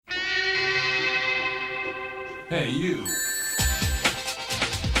Hey, you. To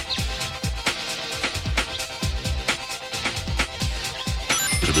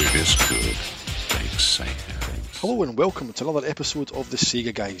be this good, thanks, Sega. Hello and welcome to another episode of the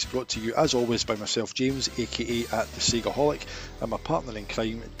Sega Guys, brought to you as always by myself, James, aka at the SegaHolic, and my partner in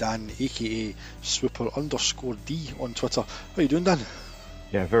crime, Dan, aka Swooper_D on Twitter. How you doing, Dan?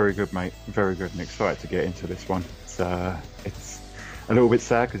 Yeah, very good, mate. Very good, and excited to get into this one. It's a little bit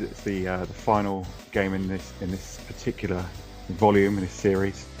sad because it's the final game in this particular volume in this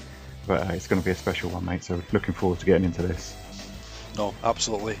series, but it's going to be a special one, mate. So looking forward to getting into this. No,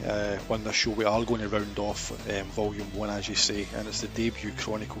 absolutely. On this show we are going to round off Volume 1, as you say, and it's the debut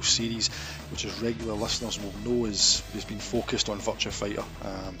Chronicles series, which as regular listeners will know has been focused on Virtua Fighter,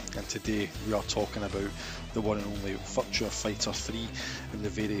 and today we are talking about the one and only Virtua Fighter 3 and the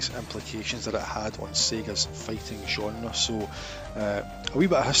various implications that it had on Sega's fighting genre. So a wee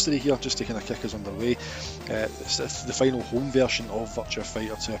bit of history here just to kind of kick us underway. It's the final home version of Virtua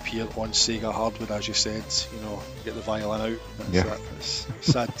Fighter to appear on Sega hardware, as you said. You know, get the violin out. It's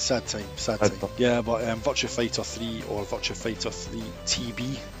sad time. Yeah, but Virtua Fighter 3, or Virtua Fighter 3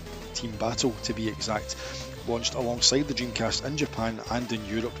 TB, Team Battle to be exact, launched alongside the Dreamcast in Japan and in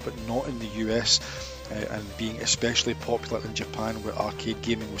Europe, but not in the US, and being especially popular in Japan, where arcade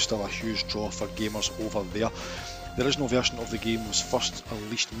gaming was still a huge draw for gamers over there. The original version of the game was first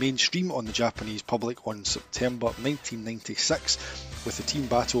released mainstream on the Japanese public on September 1996, with the Team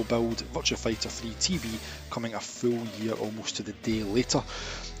Battle build Virtua Fighter 3 TB coming a full year almost to the day later.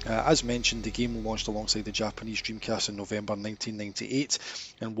 As mentioned, the game launched alongside the Japanese Dreamcast in November 1998,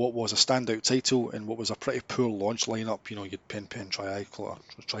 and what was a standout title and what was a pretty poor launch lineup. You know, you'd Pen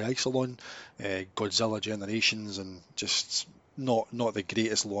Triathlon, Godzilla Generations, and just not the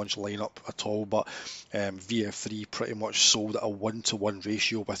greatest launch lineup at all, but VF3 pretty much sold at a 1-to-1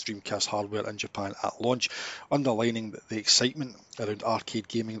 ratio with Dreamcast hardware in Japan at launch, underlining the excitement around arcade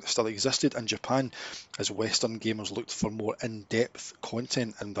gaming that still existed in Japan as Western gamers looked for more in-depth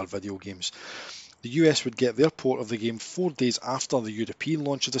content in their video games. The US would get their port of the game 4 days after the European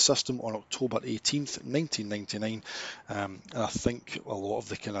launch of the system on October 18th, 1999, and I think a lot of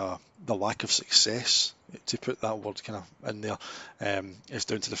the lack of success, to put that word kind of in there, is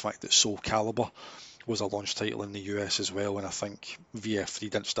down to the fact that Soul Calibur was a launch title in the US as well, and I think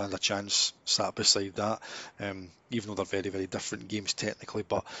VF3 didn't stand a chance sat beside that, even though they're very, very different games technically,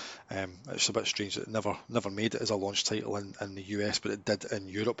 but it's a bit strange that it never made it as a launch title in the US, but it did in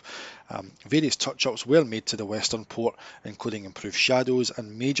Europe. Various touch-ups were made to the Western port, including improved shadows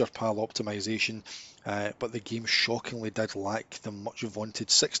and major PAL optimization, but the game shockingly did lack the much vaunted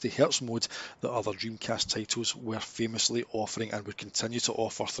 60Hz mode that other Dreamcast titles were famously offering and would continue to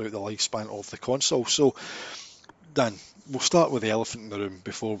offer throughout the lifespan of the console. So, Dan, we'll start with the elephant in the room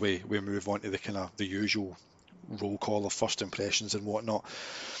before we move on to the usual roll call of first impressions and whatnot.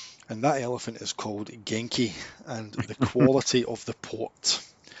 And that elephant is called Genki and the quality of the port.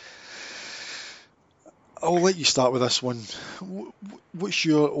 I'll let you start with this one. What's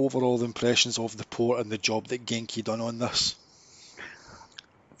your overall impressions of the port and the job that Genki done on this?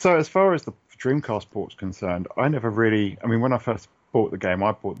 So as far as the Dreamcast port's concerned, I never really... I mean, when I first bought the game,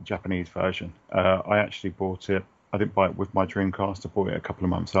 I bought the Japanese version. I actually bought it... I didn't buy it with my Dreamcast. I bought it a couple of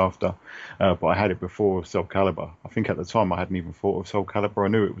months after, but I had it before Soul Calibur. I think at the time I hadn't even thought of Soul Calibur. I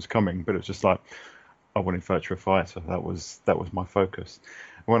knew it was coming, but it was just like I wanted Virtua Fighter. That was my focus.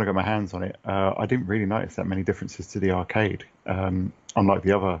 When I got my hands on it, I didn't really notice that many differences to the arcade. Unlike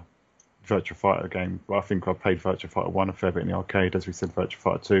the other Virtua Fighter game, I think I played Virtua Fighter 1 a fair bit in the arcade. As we said, Virtua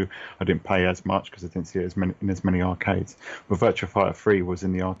Fighter 2, I didn't pay as much because I didn't see it in as many arcades. But Virtua Fighter 3 was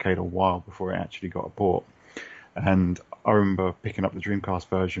in the arcade a while before it actually got a port. And I remember picking up the Dreamcast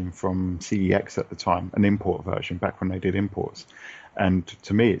version from CEX at the time, an import version, back when they did imports. And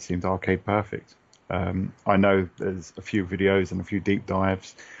to me, it seemed arcade perfect. I know there's a few videos and a few deep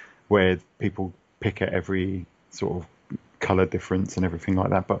dives where people pick at every sort of color difference and everything like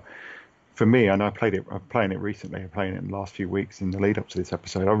that. But for me, and I'm playing it recently, I'm playing it in the last few weeks in the lead up to this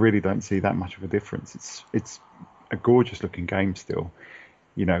episode, I really don't see that much of a difference. It's a gorgeous looking game still.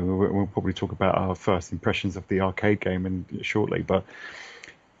 You know, we'll probably talk about our first impressions of the arcade game shortly, but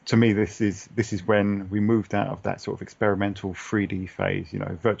to me, this is when we moved out of that sort of experimental 3D phase. You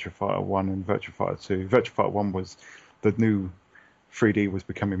know, Virtua Fighter 1 and Virtua Fighter 2. Virtua Fighter 1 was the new 3D was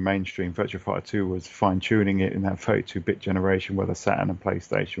becoming mainstream. Virtua Fighter 2 was fine-tuning it in that 32-bit generation where the Saturn and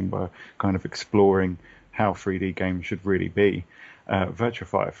PlayStation were kind of exploring how 3D games should really be. Virtua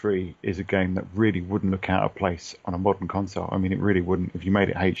Fighter 3 is a game that really wouldn't look out of place on a modern console. I mean, it really wouldn't. If you made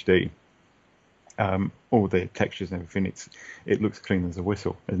it HD, All the textures and everything, it looks clean as a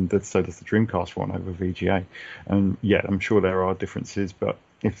whistle, and so does the Dreamcast one over VGA. And yeah, I'm sure there are differences, but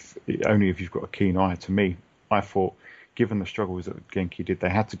only if you've got a keen eye. To me, I thought, given the struggles that Genki did, they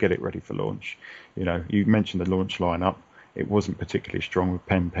had to get it ready for launch. You mentioned the launch lineup. It wasn't particularly strong with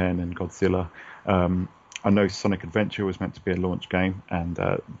Pen and Godzilla. I know Sonic Adventure was meant to be a launch game, and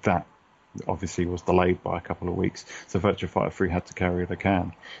that obviously was delayed by a couple of weeks. So Virtua Fighter 3 had to carry the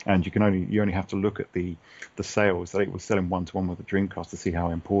can, and you only have to look at the sales that it was selling 1-to-1 with the Dreamcast to see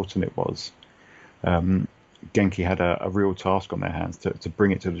how important it was. Genki had a real task on their hands to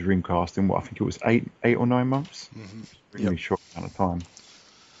bring it to the Dreamcast in what I think it was 8 or 9 months. Really short amount of time.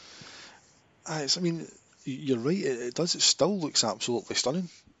 I mean, you're right. It does. It still looks absolutely stunning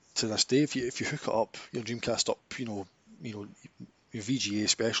to this day. If you hook it up, your Dreamcast up, your VGA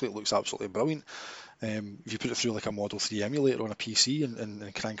especially, it looks absolutely brilliant. If you put it through like a Model 3 emulator on a PC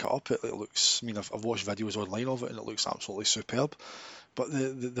and crank it up, it looks. I mean, I've watched videos online of it and it looks absolutely superb. But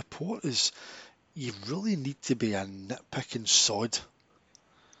the port is, you really need to be a nitpicking sod.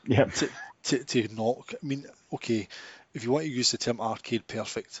 Yeah. To knock. I mean, okay, if you want to use the term arcade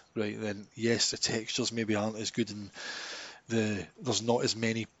perfect, right, then yes, the textures maybe aren't as good, and there's not as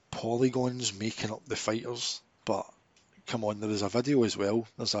many polygons making up the fighters, but come on, there is a video as well.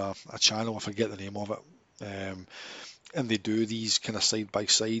 There's a channel, I forget the name of it, and they do these kind of side by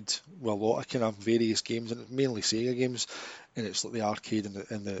side with a lot of kind of various games, and it's mainly Sega games, and it's like the arcade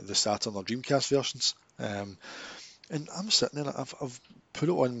and the Saturn or Dreamcast versions. And I'm sitting there, I've put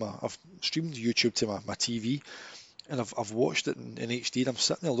it on I've streamed YouTube to my TV, and I've watched it in HD, and I'm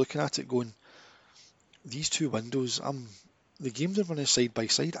sitting there looking at it going, these two windows, the games are running side by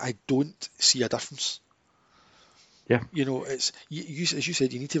side, I don't see a difference. Yeah. It's as you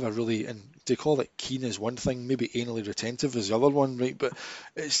said, you need to have a really, and to call it keen is one thing, maybe anally retentive is the other one, right? But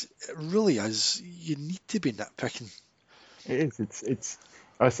it really is, you need to be nitpicking. It is.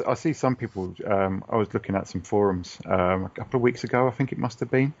 I see some people. I was looking at some forums a couple of weeks ago, I think it must have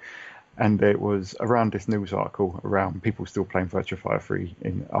been, and it was around this news article around people still playing Virtua Fighter 3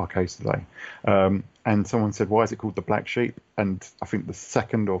 in arcades today. And someone said, "Why is it called the Black Sheep?" And I think the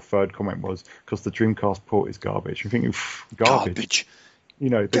second or third comment was, "Because the Dreamcast port is garbage." I'm thinking, garbage.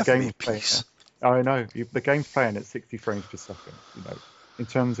 The game's playing. I know the game's playing at 60 frames per second. In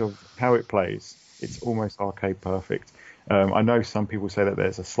terms of how it plays, it's almost arcade perfect. I know some people say that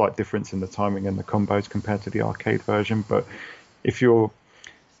there's a slight difference in the timing and the combos compared to the arcade version, but if you're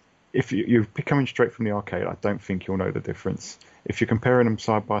coming straight from the arcade, I don't think you'll know the difference. If you're comparing them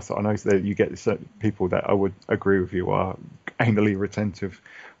side by side, I know that you get certain people that I would agree with you are anally retentive,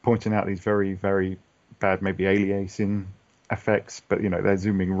 pointing out these very, very bad, maybe aliasing effects, but they're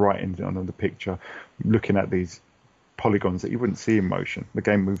zooming right in on the picture, looking at these polygons that you wouldn't see in motion. The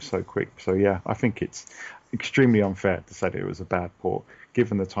game moves so quick. So yeah, I think it's extremely unfair to say that it was a bad port,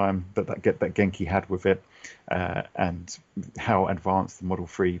 given the time that Genki had with it, and how advanced the Model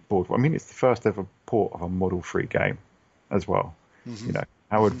 3 board was. I mean, it's the first ever port of a Model 3 game as well.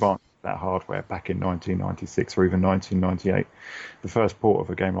 How advanced that hardware back in 1996 or even 1998. The first port of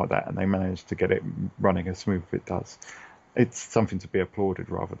a game like that, and they managed to get it running as smooth as it does. It's something to be applauded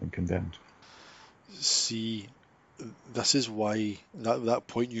rather than condemned. See, this is why that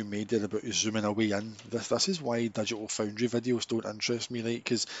point you made there about zooming away in. This is why Digital Foundry videos don't interest me, right?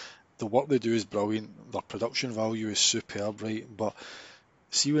 Because the work they do is brilliant, their production value is superb, right? But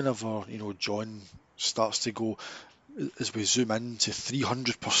see, whenever John starts to go, as we zoom in to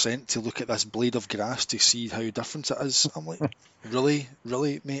 300% to look at this blade of grass to see how different it is, I'm like, really,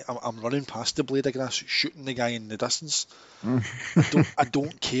 mate? I'm running past the blade of grass, shooting the guy in the distance. I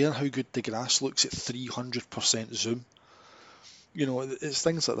don't care how good the grass looks at 300% zoom. It's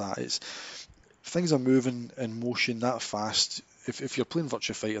things like that. It's things are moving in motion that fast. If you're playing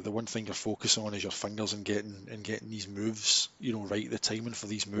Virtua Fighter, the one thing you're focusing on is your fingers and getting these moves, right, the timing for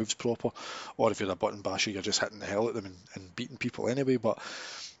these moves proper. Or if you're a button basher, you're just hitting the hell at them and beating people anyway. But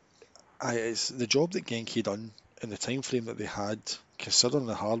it's the job that Genki done in the time frame that they had, considering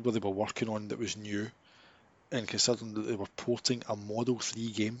the hardware they were working on that was new, and considering that they were porting a Model 3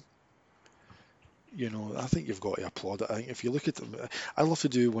 game. I think you've got to applaud it. I think if you look at them, I'd love to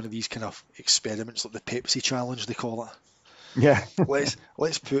do one of these kind of experiments, like the Pepsi challenge they call it. Yeah.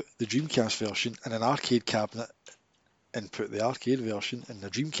 let's put the Dreamcast version in an arcade cabinet and put the arcade version in the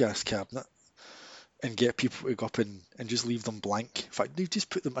Dreamcast cabinet and get people to go up and just leave them blank. In fact, just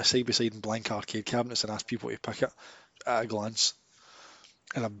put them side by side in blank arcade cabinets and ask people to pick it at a glance.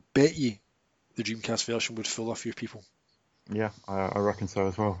 And I bet you the Dreamcast version would fool a few people. Yeah, I reckon so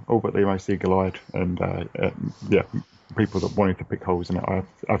as well. All but the most eagle-eyed and people that wanted to pick holes in it.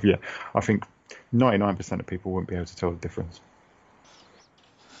 I think 99% of people wouldn't be able to tell the difference.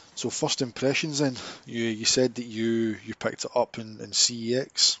 So first impressions then, you said that you picked it up in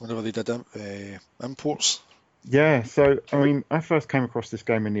CEX whenever they did imports. Yeah, so I mean, I first came across this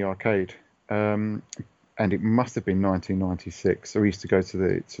game in the arcade, um, and it must have been 1996. So we used to go to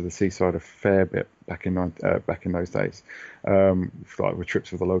the seaside a fair bit back in those days, like with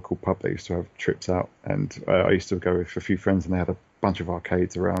trips with the local pub. They used to have trips out, and I used to go with a few friends, and they had a bunch of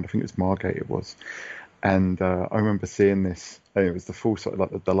arcades around. I think it was Margate it was, and I remember seeing this. And it was the full sort of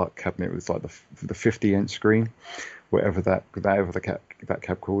like the deluxe cabinet. It was like the 50-inch screen, whatever that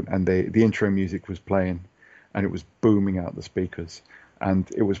cab called, and the intro music was playing, and it was booming out the speakers. And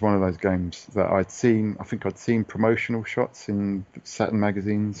it was one of those games that I'd seen. I think I'd seen promotional shots in Saturn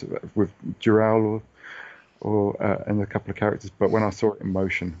magazines with Dural or and a couple of characters. But when I saw it in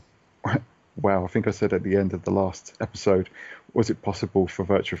motion, wow! I think I said at the end of the last episode, was it possible for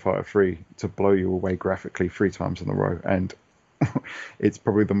Virtua Fighter 3 to blow you away graphically 3 times in a row? And it's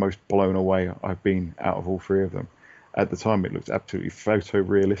probably the most blown away I've been out of all 3 of them. At the time, it looked absolutely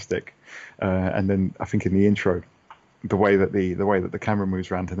photorealistic, and then I think in the intro, the way that the camera moves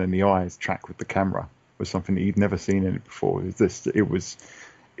around and then the eyes track with the camera was something that you'd never seen in it before. It was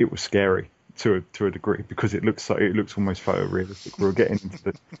scary to a degree because it looks almost photorealistic. We're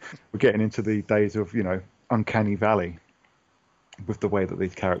getting into the days of Uncanny Valley with the way that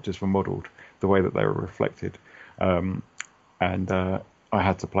these characters were modelled, the way that they were reflected. And I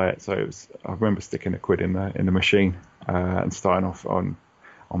had to play it. So I remember sticking £1 in the machine and starting off on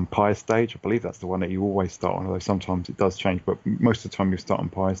Pi stage. I believe that's the one that you always start on, although sometimes it does change. But most of the time you start on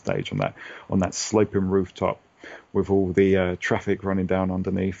Pi stage on that sloping rooftop with all the traffic running down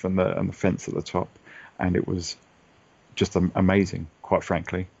underneath and the fence at the top. And it was just amazing, quite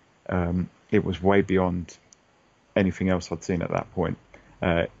frankly. It was way beyond anything else I'd seen at that point.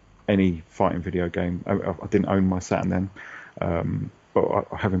 Any fighting video game. I didn't own my Saturn then. But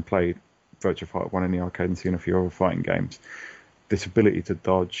having played Virtua Fighter 1 in the arcade and seen a few other fighting games, this ability to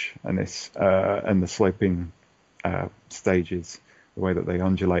dodge and the sloping stages, the way that they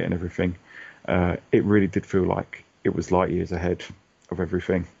undulate and everything, it really did feel like it was light years ahead of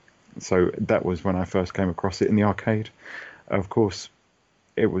everything. So that was when I first came across it in the arcade. Of course,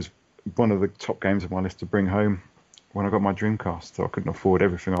 it was one of the top games on my list to bring home when I got my Dreamcast. So I couldn't afford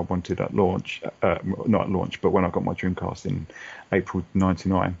everything I wanted at launch, not at launch, but when I got my Dreamcast in April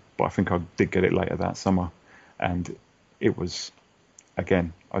 '99. But I think I did get it later that summer, and it was,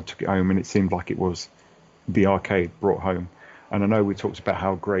 again, I took it home and it seemed like it was the arcade brought home. And I know we talked about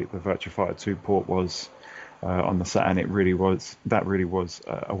how great the Virtua Fighter 2 port was on the Saturn. That really was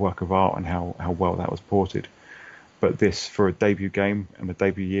a work of art and how well that was ported. But this, for a debut game and a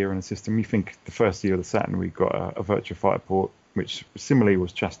debut year in a system, you think the first year of the Saturn we got a Virtua Fighter port, which similarly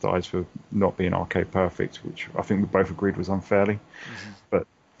was chastised for not being arcade perfect, which I think we both agreed was unfairly. Mm-hmm. But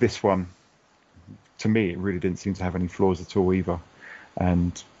this one, to me, it really didn't seem to have any flaws at all either.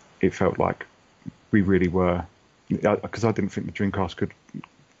 And it felt like we really were, because I didn't think the Dreamcast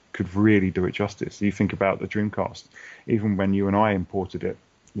could really do it justice. You think about the Dreamcast, even when you and I imported it,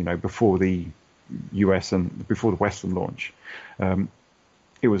 before the US and before the Western launch,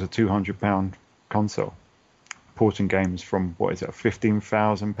 it was a £200 console, porting games from a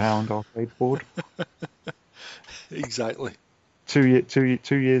 £15,000 arcade board. Exactly. 2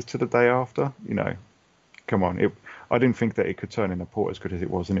 years to the day after. Come on. I didn't think that it could turn in a port as good as it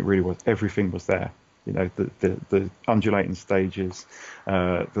was, and it really was. Everything was there. The undulating stages,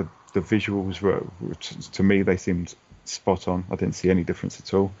 the visuals were, to me, they seemed spot on. I didn't see any difference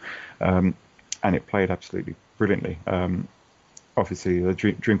at all. And it played absolutely brilliantly. Obviously, the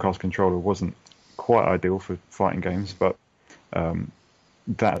Dreamcast controller wasn't quite ideal for fighting games, but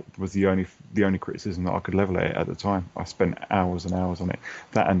that was the only criticism that I could level at it at the time. I spent hours and hours on it.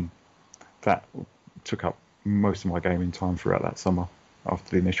 That took up most of my gaming time throughout that summer after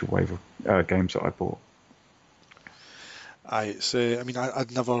the initial wave of games that I bought.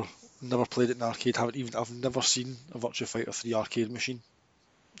 I'd never played it in arcade. I've never seen a Virtua Fighter 3 arcade machine.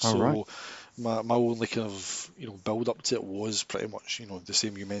 So right. my only kind of build up to it was pretty much the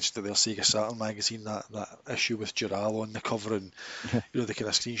same you mentioned at their Sega Saturn magazine, that issue with Dural on the cover, and the kind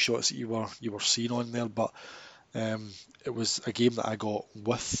of screenshots that you were seeing on there. But it was a game that I got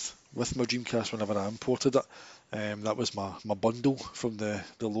with my Dreamcast whenever I imported it. That was my bundle from the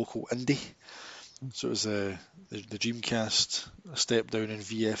local indie. So it was the Dreamcast, a step down in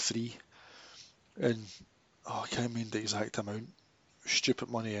VF3, and I can't remember the exact amount. Stupid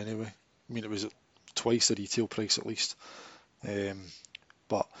money anyway. I mean, it was twice the retail price at least.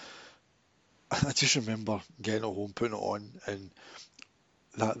 But I just remember getting it home, putting it on, and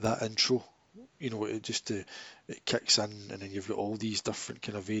that intro it kicks in, and then you've got all these different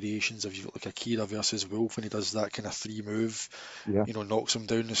kind of variations of, you've got like Akira versus Wolf, and he does that kind of three move, Yeah. knocks him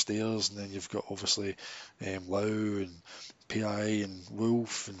down the stairs, and then you've got obviously Lau and PI and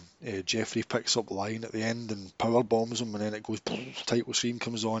Wolf, and Jeffrey picks up Lion at the end and power bombs him, and then it goes, title screen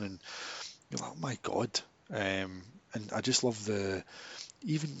comes on, and you're like, oh my god. And I just love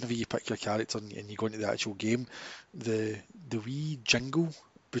even if you pick your character and you go into the actual game, the wee jingle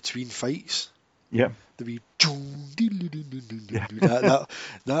between fights, Yeah. the wee Yeah.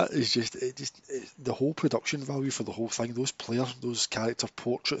 that is just the whole production value for the whole thing. Those character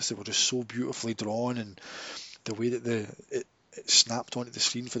portraits, they were just so beautifully drawn, and the way that it snapped onto the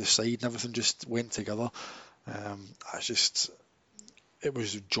screen for the side and everything just went together. It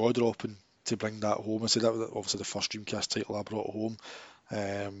was jaw dropping to bring that home. I said that was obviously the first Dreamcast title I brought home.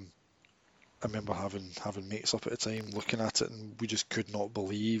 I remember having mates up at the time looking at it, and we just could not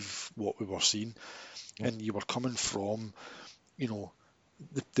believe what we were seeing. Yeah. And you were coming from,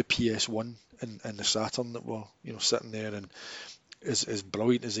 the PS1 and the Saturn that were, sitting there, and as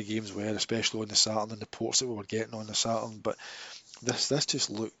brilliant as the games were, especially on the Saturn and the ports that we were getting on the Saturn, but this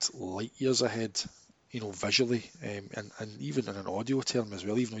just looked light years ahead, visually, and even in an audio term as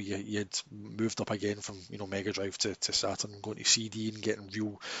well, even though you had moved up again from, Mega Drive to Saturn, going to CD and getting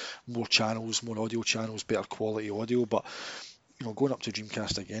more channels, more audio channels, better quality audio, but, going up to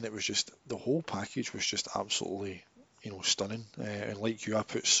Dreamcast again, it was just, the whole package was just absolutely, stunning, and like you, I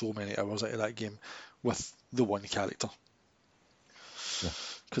put so many hours into that game with the one character. Yeah.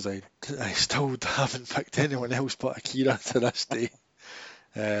 Because I still haven't picked anyone else but Akira to this day.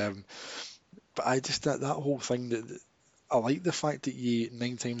 But I just, that whole thing, that I like the fact that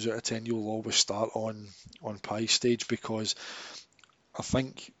 9 times out of 10 you'll always start on Pi's stage, because I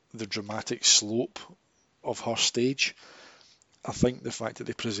think the dramatic slope of her stage, I think the fact that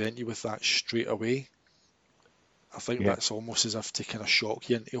they present you with that straight away, I think that's almost as if to kind of shock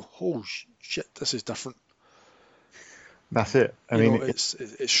you into, oh shit, this is different. That's it. I You mean, know, it's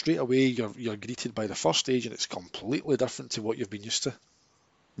straight away you're greeted by the first stage, and it's completely different to what you've been used to.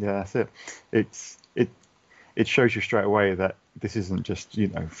 yeah, that's it. It shows you straight away that this isn't just,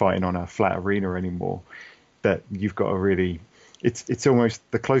 fighting on a flat arena anymore. That you've got a really, it's almost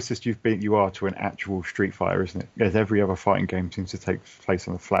the closest you are to an actual Street Fighter, isn't it? Because every other fighting game seems to take place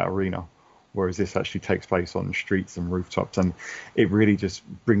on a flat arena, whereas this actually takes place on streets and rooftops, and it really just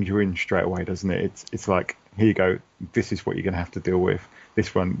brings you in straight away, doesn't it? It's like, here you go, this is what you're going to have to deal with.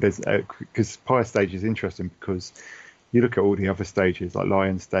 This one, because Pie Stage is interesting, because you look at all the other stages like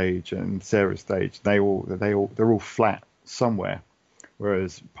Lion Stage and Sarah Stage, they're all flat somewhere,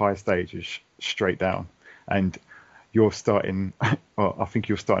 whereas Pie Stage is straight down, and you're starting. Well, I think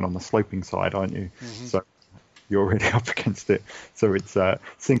you're starting on the sloping side, aren't you? Mm-hmm. So you're already up against it. So it's a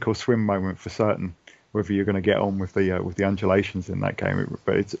sink or swim moment for certain, whether you're going to get on with the undulations in that game.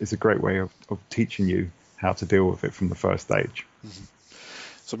 But it's a great way of teaching you how to deal with it from the first stage. Mm-hmm.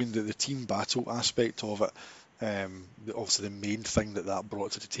 So I mean, the team battle aspect of it. Obviously, the main thing that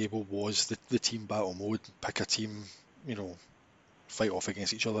brought to the table was the team battle mode. Pick a team, fight off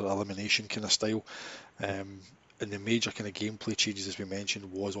against each other, elimination kind of style. And the major kind of gameplay changes, as we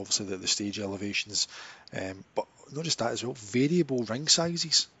mentioned, was obviously the stage elevations, but not just that as well. Variable ring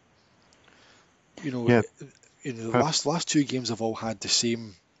sizes. The last two games have all had the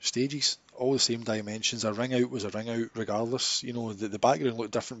same stages, all the same dimensions. A ring out was a ring out regardless. The background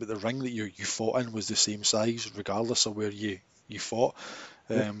looked different, but the ring that you fought in was the same size regardless of where you fought.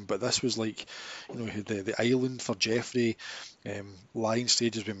 But this was like, the island for Jeffrey, Lion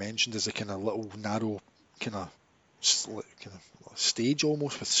Stage, as we mentioned, is a kind of little narrow kind of stage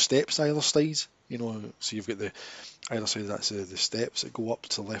almost with steps either side. So you've got either side, that's the steps that go up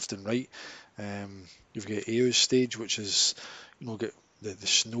to left and right. You've got Ao's stage, which is, got the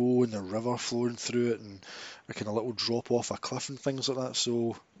snow and the river flowing through it, and a kind of little drop off a cliff and things like that.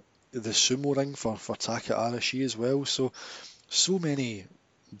 So the sumo ring for Taka Arashi as well. So many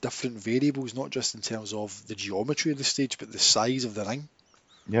different variables, not just in terms of the geometry of the stage, but the size of the ring.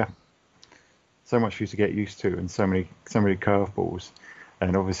 Yeah. So much for you to get used to, and so many curveballs.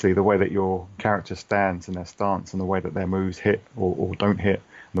 And obviously the way that your character stands and their stance, and the way that their moves hit or don't hit,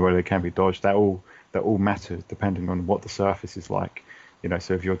 and the way they can be dodged, that all matters depending on what the surface is like.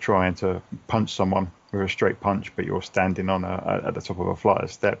 So if you're trying to punch someone with a straight punch, but you're standing on at the top of a flight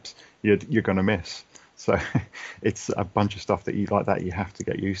of steps, you're going to miss. So it's a bunch of stuff that you have to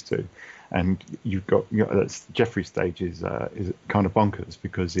get used to. And you've got, Jeffrey's stage is kind of bonkers,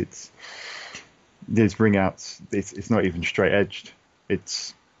 because there's ring outs. It's not even straight edged.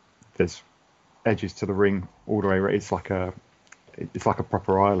 There's edges to the ring all the way. It's like a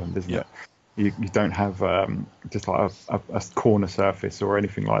proper island, isn't it? You don't have just like a corner surface or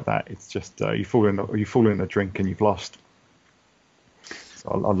anything like that. It's just you fall in a drink and you've lost. So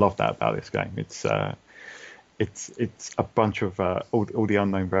I love that about this game. It's a bunch of all the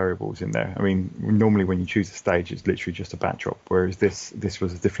unknown variables in there. I mean, normally when you choose a stage, it's literally just a backdrop, whereas this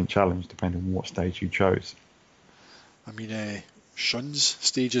was a different challenge depending on what stage you chose. I mean, Shun's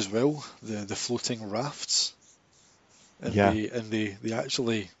stage as well, the floating rafts, and Yeah, they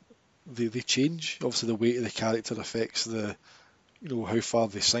actually they change. Obviously, the weight of the character affects the how far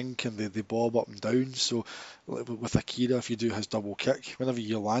they sink, and they bob up and down. So like with Akira, if you do his double kick, whenever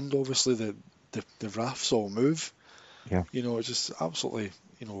you land, obviously the rafts all move. yeah, It's just absolutely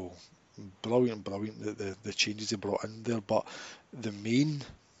brilliant the changes they brought in there. But the main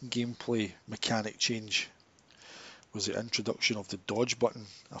gameplay mechanic change was the introduction of the dodge button,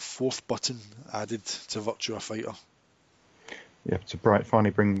 a fourth button added to Virtua Fighter. yeah. To finally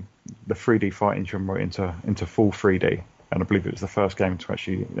bring the 3D fighting genre into full 3D, and I believe it was the first game to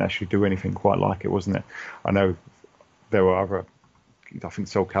actually do anything quite like it, wasn't it? I know there were other. I think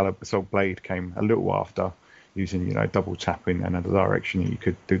Soul Blade came a little after, using double tapping and a direction you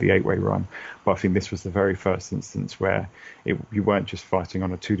could do the 8-way run. But I think this was the very first instance where you weren't just fighting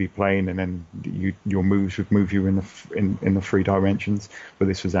on a 2D plane and then your moves would move you in the 3 dimensions, but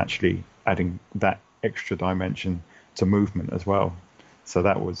this was actually adding that extra dimension to movement as well. So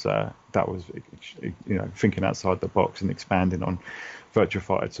that was thinking outside the box and expanding on Virtua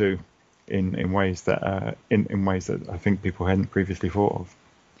Fighter 2 in ways that in ways that I think people hadn't previously thought of.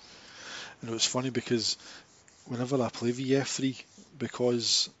 And it was funny because whenever I play VF3,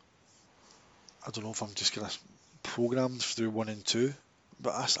 because I don't know if I'm just kind of programmed through 1 and 2,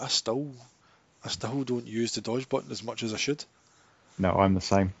 but I still don't use the dodge button as much as I should. No, I'm the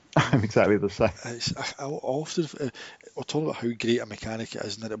same. I'm exactly the same. I often we're talking about how great a mechanic it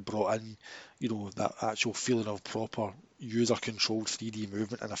is, and that it brought in, that actual feeling of proper user-controlled 3D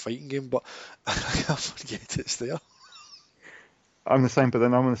movement in a fighting game. But I forget it's there. I'm the same, but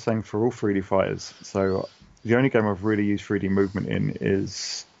then I'm the same for all 3D fighters. So the only game I've really used 3D movement in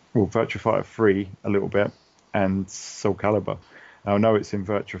is Virtua Fighter 3 a little bit, and Soul Calibur. Now, I know it's in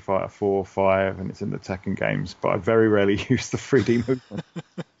Virtua Fighter 4, 5, and it's in the Tekken games, but I very rarely use the 3D movement.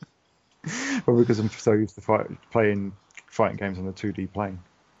 Well, because I'm so used to playing fighting games on a 2D plane.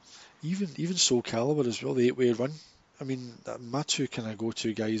 Even Soul Calibur as well, the 8-way run. I mean, my two kind of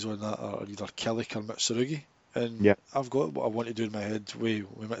go-to guys on that are either Kilik or Mitsurugi, and Yeah, I've got what I want to do in my head with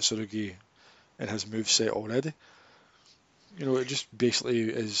Mitsurugi and his move set already. It just basically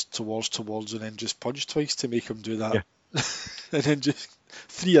is towards, and then just punch twice to make him do that, yeah, and then just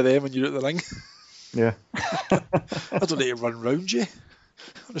 3 of them and you're at the ring. yeah. I don't need to run round you.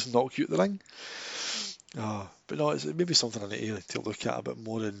 I'll just knock you at the ring. But no, it's maybe something I need to look at a bit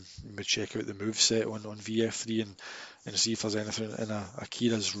more, and maybe check out the move set on VF3 and see if there's anything in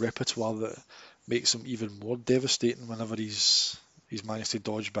Akira's repertoire that makes him even more devastating whenever he's managed to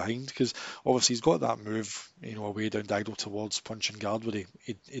dodge behind, because obviously he's got that move, away down diagonal towards punch and guard, where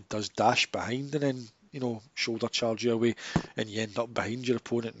he does dash behind and then shoulder charge you away, and you end up behind your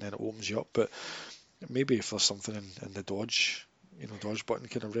opponent and then it opens you up. But maybe if there's something in the dodge button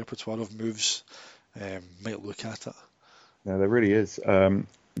kind of repertoire of moves, might look at it. No, there really is.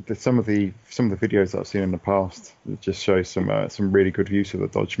 Some of the videos that I've seen in the past that just show some really good use of the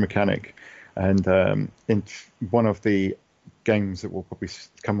dodge mechanic, and in one of the games that we'll probably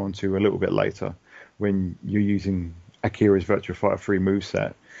come on to a little bit later, when you're using Akira's Virtua Fighter 3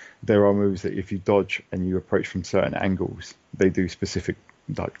 moveset, there are moves that if you dodge and you approach from certain angles, they do specific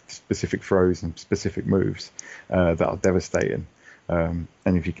throws and specific moves that are devastating. And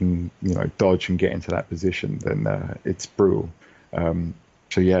if you can, dodge and get into that position, then it's brutal.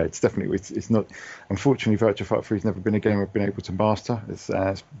 So yeah, it's definitely it's not. Unfortunately, Virtua Fighter 3 has never been a game I've been able to master. It's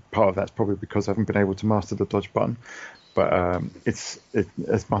part of that's probably because I haven't been able to master the dodge button. But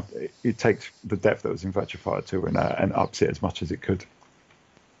it takes the depth that was in Virtua Fighter 2 and ups it as much as it could.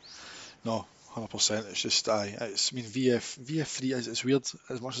 No, 100%. It's just VF3 is it's weird.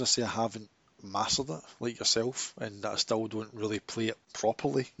 As much as I say I haven't mastered it like yourself, and that I still don't really play it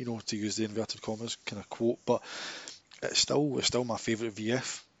properly, to use the inverted commas kind of quote, but it's still my favourite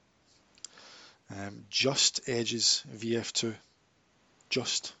VF. Just edges VF2,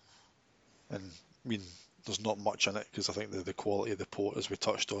 just, and I mean there's not much in it because I think the quality of the port, as we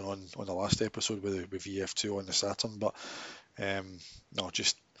touched on the last episode with VF2 on the Saturn, but no,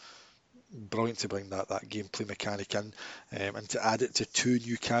 just brilliant to bring that gameplay mechanic in, and to add it to 2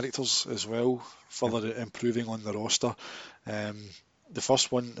 new characters as well, further improving on the roster. The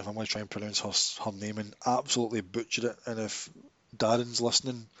first one, if I'm going to try and pronounce her name and absolutely butcher it, and if Darren's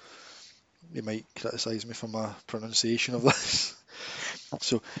listening, he might criticise me for my pronunciation of this.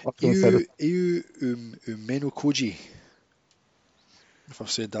 So, I was going to say this. Umeno Koji, if I've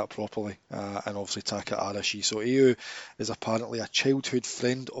said that properly, and obviously Taka Arashi. So Ayu is apparently a childhood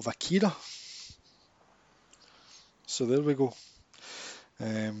friend of Akira. So there we go.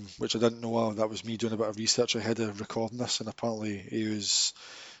 Which I didn't know of. That was me doing a bit of research ahead of recording this, and apparently Ayu's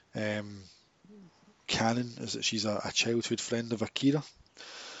canon is that she's a childhood friend of Akira.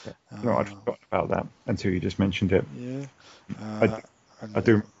 No, I'd forgotten about that until you just mentioned it. Yeah. I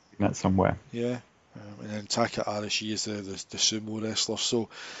do remember that somewhere. Yeah. And then Taka Arashi is the sumo wrestler. So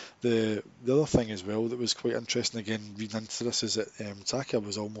the other thing as well that was quite interesting, again reading into this, is that Taka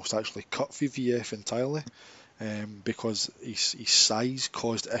was almost actually cut for VF entirely, because his size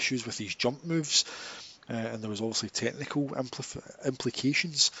caused issues with his jump moves, and there was obviously technical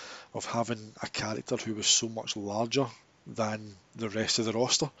implications of having a character who was so much larger than the rest of the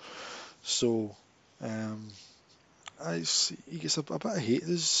roster. So he gets a bit of hate,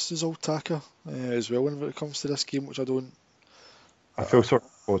 as old Taka, as well whenever it comes to this game, which I don't. I feel sorry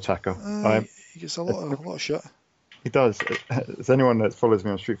for Taka. He gets a lot of shit. He does. As anyone that follows me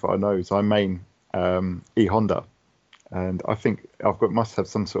on Street Fighter knows, I main E Honda, and I think must have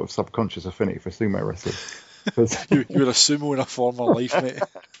some sort of subconscious affinity for sumo wrestling. You're a sumo in a former life, mate.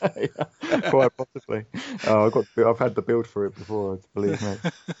 Yeah, quite possibly. I've had the build for it before, believe me.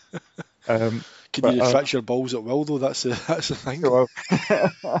 Can you retract your balls at will, though? That's the thing. Well,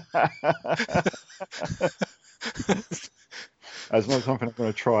 it's not something I'm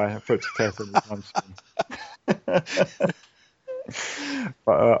going to try and put to test anytime soon.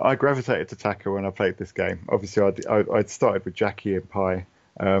 But I gravitated to Taka when I played this game. Obviously, I'd started with Jackie and Pai,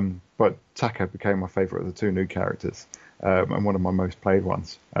 but Taka became my favourite of the two new characters, and one of my most played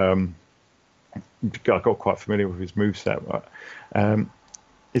ones. I got quite familiar with his moveset, but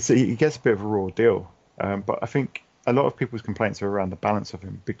he gets a bit of a raw deal. But I think a lot of people's complaints are around the balance of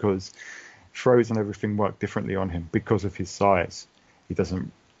him, because throws and everything work differently on him because of his size. He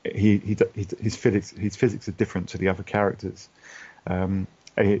doesn't. His physics are different to the other characters.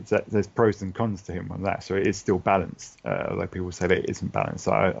 There's pros and cons to him on that, so it is still balanced. Although people say that it isn't balanced,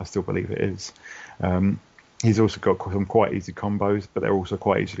 I still believe it is. He's also got some quite easy combos, but they're also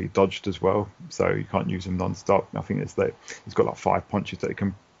quite easily dodged as well, so you can't use them non-stop. I think it's that he's got like 5 punches that he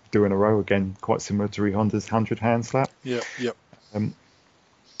can do in a row, again quite similar to Honda's 100 hand slap. Yep.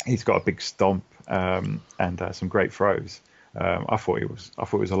 He's got a big stomp, and some great throws. I thought it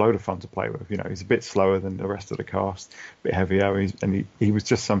was a load of fun to play with. He's a bit slower than the rest of the cast, a bit heavier, he was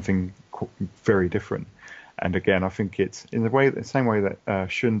just something very different. And again, I think it's in the same way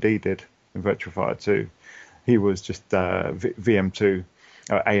that Shun Di did in Virtua Fighter 2. He was just VM2,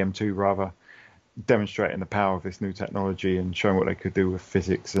 AM2 rather, demonstrating the power of this new technology and showing what they could do with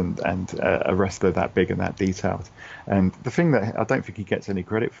physics and a wrestler that big and that detailed. And the thing that I don't think he gets any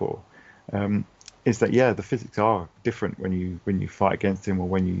credit for is that the physics are different when you fight against him or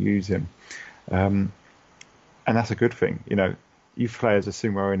when you use him, and that's a good thing. You play as a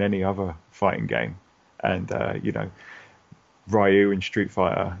sumo in any other fighting game, and Ryu in Street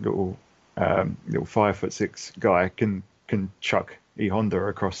Fighter, little 5'6" guy can chuck E Honda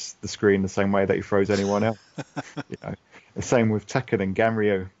across the screen the same way that he throws anyone else. The same with Tekken and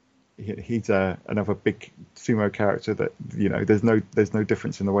Ganryu. He's another big sumo character that there's no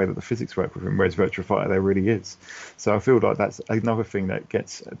difference in the way that the physics work with him, whereas Virtua Fighter there really is. So I feel like that's another thing that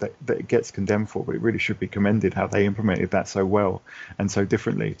gets condemned for, but it really should be commended how they implemented that so well and so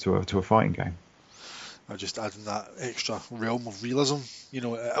differently to a fighting game. I just adding that extra realm of realism.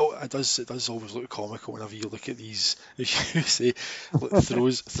 It does always look comical whenever you look at these, as you say,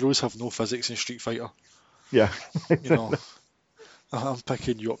 throws have no physics in Street Fighter. Yeah. I'm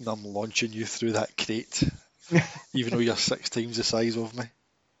picking you up and I'm launching you through that crate, even though you're 6 times the size of me.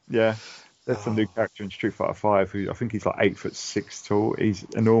 Yeah, there's some new character in Street Fighter 5 who I think he's like 8'6" tall. He's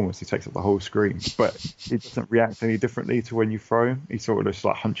enormous. He takes up the whole screen, but he doesn't react any differently to when you throw him. He sort of just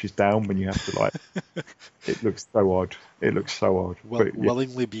like hunches down when you have to It looks so odd.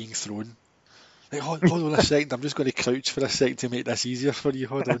 Willingly being thrown. Hold on a second. I'm just going to crouch for a sec to make this easier for you.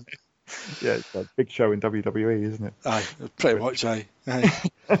 Hold on. Yeah, it's a big show in WWE, isn't it? Aye, pretty much, aye.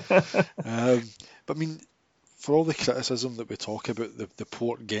 But I mean, for all the criticism that we talk about the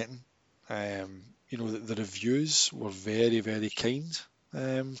port getting, the reviews were very, very kind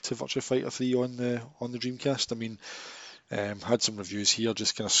to Virtua Fighter 3 on the Dreamcast. I mean, had some reviews here,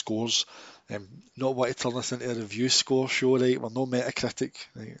 just kind of scores. Not want to turn this into a review score show, right? We're no Metacritic.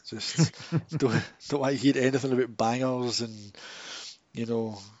 Right? Just don't want to hear anything about bangers and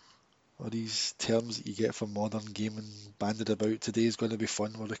All these terms that you get for modern gaming banded about. Today is going to be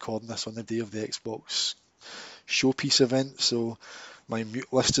fun. We're recording this on the day of the Xbox showpiece event, so my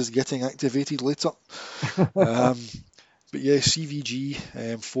mute list is getting activated later. But yeah,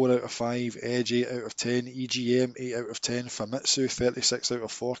 CVG 4 out of 5, Edge 8 out of 10, EGM 8 out of 10, Famitsu 36 out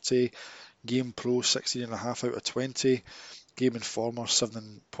of 40, Game Pro 16.5 out of 20, Game Informer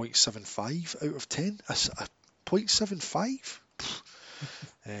 7.75 out of 10. A 0.75?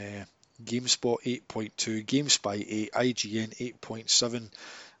 GameSpot 8.2, GameSpy 8, IGN 8.7,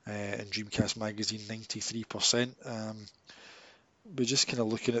 and Dreamcast Magazine 93%. But just kind of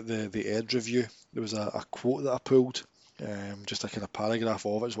looking at the Edge review, there was a quote that I pulled, just a kind of paragraph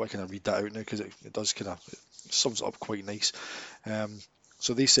of it, so I kind of read that out now because it does kind of sums it up quite nice.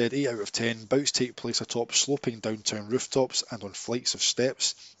 So they said 8 out of 10, bouts take place atop sloping downtown rooftops and on flights of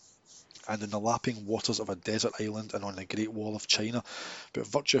steps, and in the lapping waters of a desert island and on the Great Wall of China. But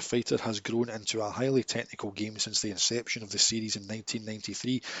Virtua Fighter has grown into a highly technical game since the inception of the series in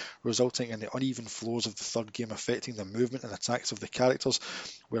 1993, resulting in the uneven flows of the third game affecting the movement and attacks of the characters.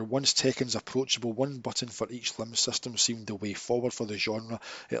 Where once Tekken's approachable one button for each limb system seemed the way forward for the genre,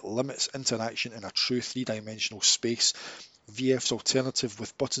 it limits interaction in a true three-dimensional space. VF's alternative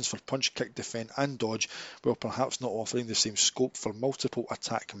with buttons for punch, kick, defend and dodge, while perhaps not offering the same scope for multiple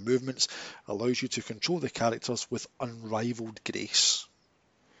attack movements, allows you to control the characters with unrivaled grace.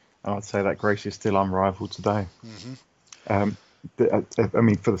 I would say that grace is still unrivaled today. Mm-hmm. I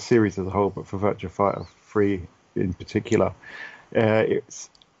mean, for the series as a whole, but for Virtua Fighter 3 in particular,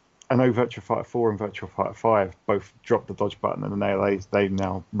 I know Virtua Fighter 4 and Virtua Fighter 5 both dropped the dodge button, and they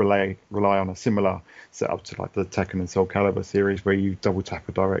now rely on a similar setup to like the Tekken and Soul Calibur series, where you double tap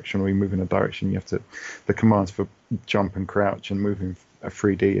a direction or you move in a direction. The commands for jump and crouch and moving a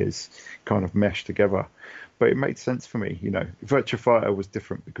 3D is kind of meshed together. But it made sense for me, Virtua Fighter was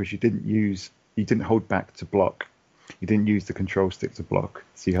different because you didn't hold back to block. You didn't use the control stick to block,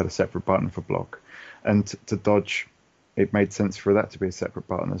 so you had a separate button for block. And to dodge, it made sense for that to be a separate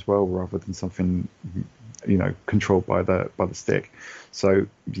button as well, rather than something, controlled by the stick. So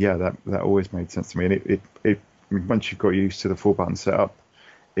yeah, that always made sense to me. And it once you've got used to the 4-button setup,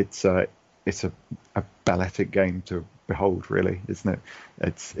 it's a balletic game to behold, really, isn't it?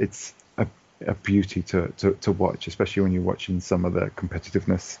 It's a beauty to watch, especially when you're watching some of the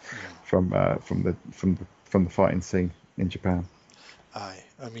competitiveness from the fighting scene in Japan. Aye,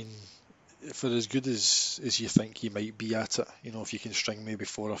 I mean, for as good as you think you might be at it, if you can string maybe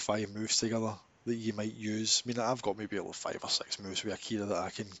 4 or 5 moves together that you might use. I mean, I've got maybe 5 or 6 moves with Akira that I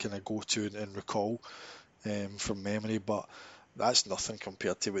can kind of go to and recall from memory, but that's nothing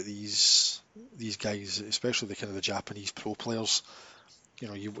compared to what these guys, especially the kind of the Japanese pro players.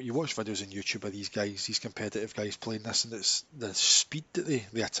 You watch videos on YouTube of these guys, these competitive guys playing this, and it's the speed that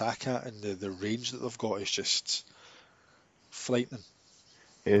they attack at and the range that they've got is just frightening.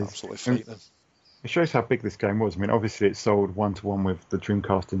 It is absolutely frightening. It shows how big this game was. I mean, obviously it sold 1-to-1 with the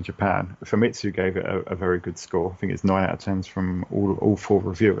Dreamcast in Japan. Famitsu gave it a very good score. I think it's 9 out of 10 from all 4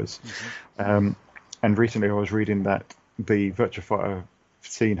 reviewers. Mm-hmm. And recently I was reading that the Virtua Fighter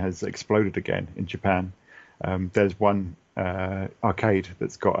scene has exploded again in Japan. There's one arcade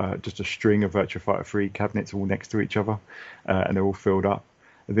that's got just a string of Virtua Fighter 3 cabinets all next to each other, and they're all filled up.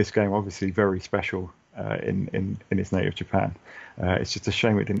 This game obviously very special in its native Japan. It's just a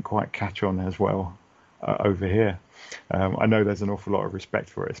shame it didn't quite catch on as well over here. I know there's an awful lot of respect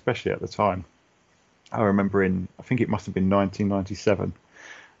for it, especially at the time. I remember I think it must have been 1997.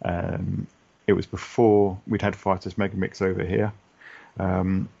 It was before we'd had Fighters Megamix over here.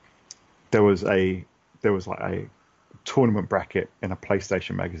 There was like a tournament bracket in a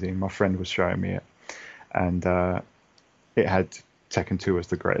PlayStation magazine. My friend was showing me it, and it had Tekken 2 as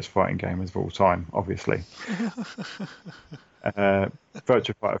the greatest fighting game of all time, obviously.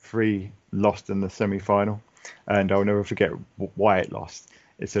 Virtua Fighter 3 lost in the semi-final, and I'll never forget why it lost.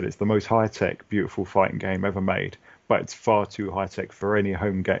 It said it's the most high-tech, beautiful fighting game ever made, but it's far too high-tech for any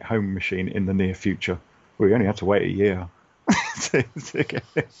home machine in the near future. Well, you only have to wait a year to get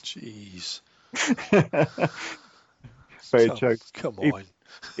it. Jeez. But it showed, come on.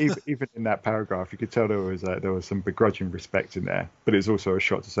 even in that paragraph, you could tell there was some begrudging respect in there, but it was also a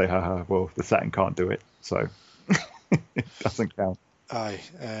shot to say, haha, well, the Saturn can't do it, so it doesn't count. Aye,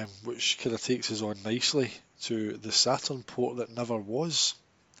 which kind of takes us on nicely to the Saturn port that never was.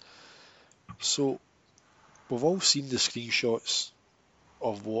 So, we've all seen the screenshots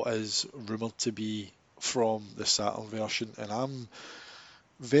of what is rumoured to be from the Saturn version, and I'm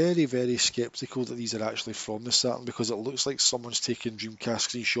very, very sceptical that these are actually from the Saturn, because it looks like someone's taken Dreamcast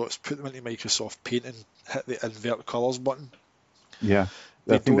screenshots, put them into Microsoft Paint and hit the invert colours button. Yeah.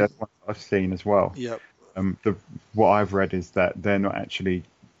 They I think don't. that's what I've seen as well. Yeah, What I've read is that they're not actually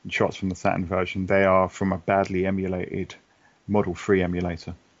shots from the Saturn version. They are from a badly emulated Model 3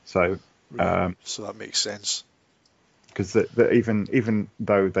 emulator. So, right. So that makes sense. because even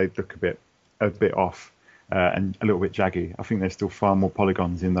though they look a bit off and a little bit jaggy, I think there's still far more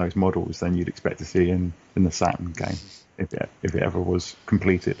polygons in those models than you'd expect to see in the Saturn game if it ever was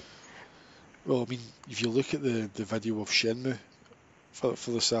completed. Well, I mean, if you look at the video of Shenmue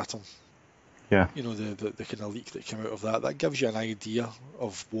for the Saturn, Yeah, you know, the kind of leak that came out of that gives you an idea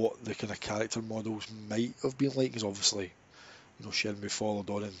of what the kind of character models might have been like. Because obviously, you know, Shenmue followed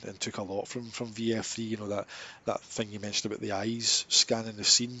on and took a lot from VF3. You know, that thing you mentioned about the eyes scanning the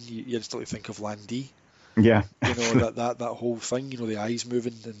scene, you instantly think of Landy. yeah, You know, that whole thing. You know, the eyes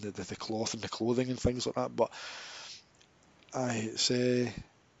moving and the cloth and the clothing and things like that. But I say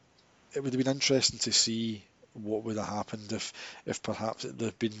it would have been interesting to see what would have happened if perhaps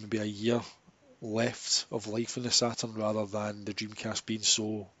there'd been maybe a year left of life in the Saturn rather than the Dreamcast being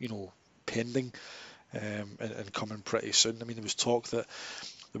so, you know, pending and coming pretty soon. I mean, there was talk that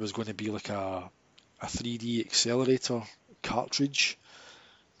there was going to be like a 3D accelerator cartridge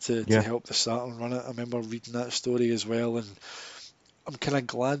to yeah. help the Saturn run it. I remember reading that story as well, and I'm kind of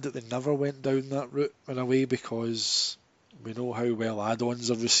glad that they never went down that route in a way because we know how well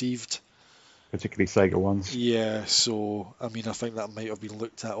add-ons are received. Particularly Sega ones. Yeah, so I mean, I think that might have been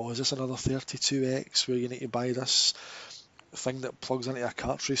looked at. Oh, is this another 32X where you need to buy this thing that plugs into a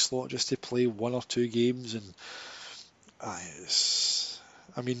cartridge slot just to play one or two games? And I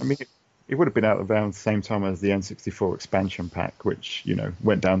mean, I mean, it would have been out around the same time as the N64 expansion pack, which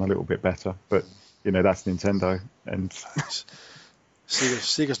went down a little bit better. But that's Nintendo, and it's-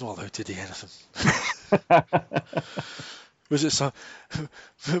 Sega's not allowed to do anything. Was it some?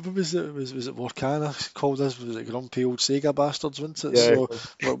 What was it? Was it Vorkana called us? Was it grumpy old Sega bastards? Wasn't it? yeah,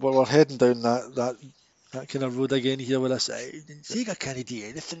 So we're heading down that kind of road again here with us. Sega can't do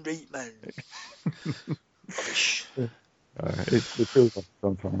anything right, man. Rubbish. it feels like it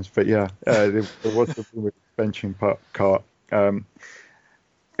sometimes. But yeah, there was the with benching cart.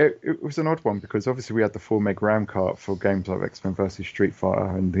 It was an odd one because obviously we had the 4 meg RAM cart for games like X-Men versus Street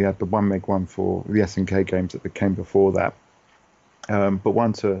Fighter, and we had the 1 meg one for the SNK games that came before that. But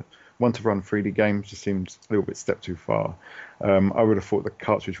one to run 3D games just seems a little bit step too far. I would have thought the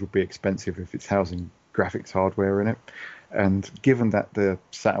cartridge would be expensive if it's housing graphics hardware in it, and given that the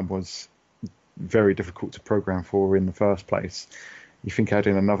Saturn was very difficult to program for in the first place, you think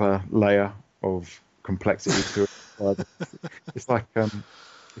adding another layer of complexity to it. It's like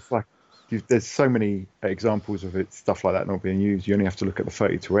there's so many examples of it, stuff like that not being used. You only have to look at the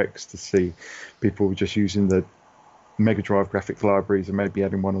 32X to see people just using the Mega Drive graphics libraries and maybe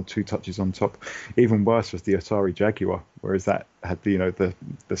adding one or two touches on top. Even worse was the Atari Jaguar, whereas that had the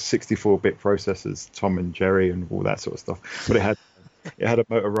 64-bit processors, Tom and Jerry and all that sort of stuff. But it had a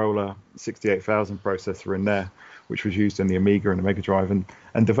Motorola 68,000 processor in there, which was used in the Amiga and the Mega Drive, and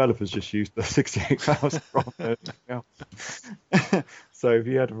developers just used the 68,000 rather than anything else. So if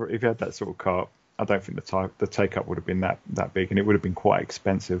you had that sort of cart, I don't think the take up would have been that big, and it would have been quite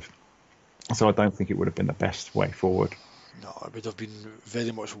expensive. So I don't think it would have been the best way forward. No, it would have been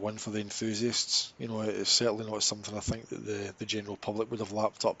very much one for the enthusiasts. You know, it's certainly not something I think that the general public would have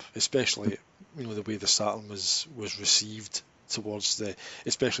lapped up, especially the way the Saturn was received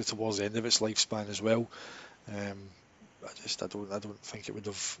especially towards the end of its lifespan as well. I don't think it would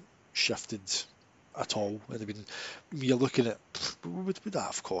have shifted at all. It'd have been, you're looking at what would that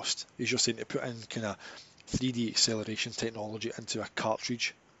have cost? Is you're saying to put in kind of 3D acceleration technology into a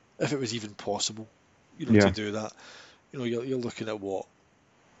cartridge, if it was even possible, to do that. You're looking at what,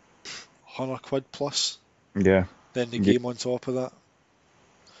 £100 plus. Yeah. Then the game on top of that.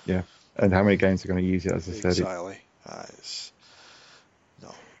 Yeah. And how many games are going to use it? As I said, exactly.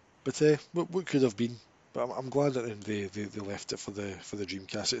 No, but what could have been. But I'm glad that they left it for the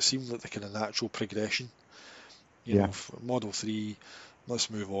Dreamcast. It seemed like the kind of natural progression. Model 3, let's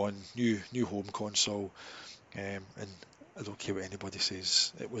move on. New home console, and I don't care what anybody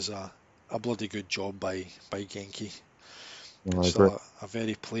says. It was a bloody good job by Genki. Well, It's still a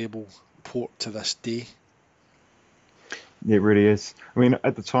very playable port to this day. It really is. I mean,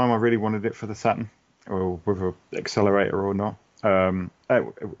 at the time, I really wanted it for the Saturn, or with an accelerator or not.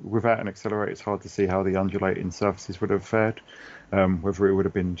 Without an accelerator, it's hard to see how the undulating surfaces would have fared. Whether it would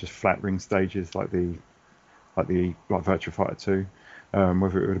have been just flat ring stages like Virtua Fighter 2,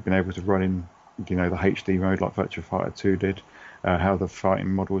 whether it would have been able to run in the HD mode like Virtua Fighter 2 did, how the fighting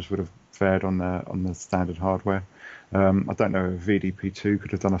models would have fared on the standard hardware. I don't know if VDP2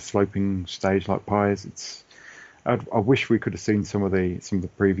 could have done a sloping stage like Pi's. I wish we could have seen some of the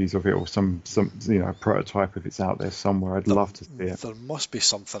previews of it, or some prototype if it's out there somewhere. I'd There, love to see it. there must be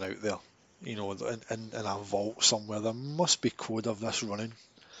something out there, in a vault somewhere. There must be code of this running.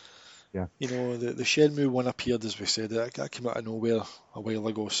 Yeah, The Shenmue one appeared, as we said, that came out of nowhere a while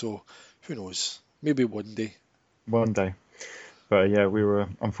ago, so who knows? Maybe one day. one day. But yeah, we were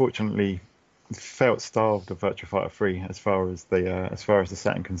unfortunately felt starved of Virtua Fighter 3 as far as the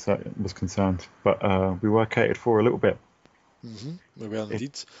Saturn was concerned. But we were catered for a little bit. We were in,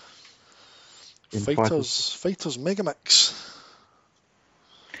 indeed. in Fighters Megamix.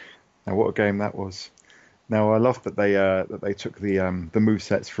 Now, what a game that was! Now, I love that they took the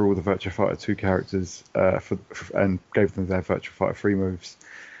movesets for all the Virtua Fighter 2 characters and gave them their Virtua Fighter 3 moves.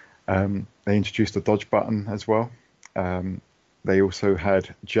 They introduced a dodge button as well. They also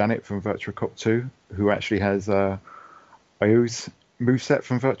had Janet from Virtua Cop 2, who actually has Ayu's moveset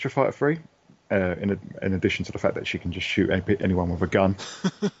from Virtua Fighter 3, in addition to the fact that she can just shoot anyone with a gun.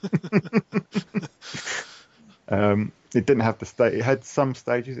 It didn't have it had some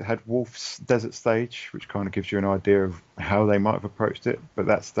stages. It had Wolf's Desert Stage, which kind of gives you an idea of how they might have approached it. But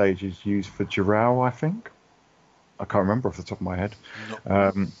that stage is used for Jirao, I think. I can't remember off the top of my head.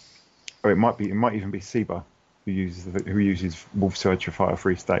 No. Or it might even be Seba who uses Wolf's Virtua Fighter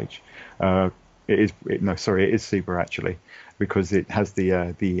 3 stage. It is Seba actually, because it has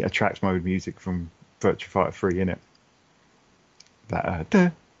the attracts mode music from Virtua Fighter 3 in it. That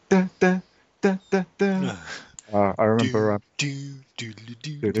da da da da da da. I remember.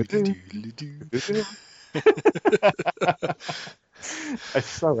 It's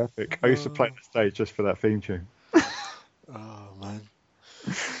so epic. I used to play the stage just for that theme tune. Oh man.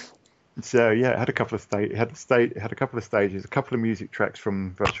 So yeah, it had a couple of stages, a couple of music tracks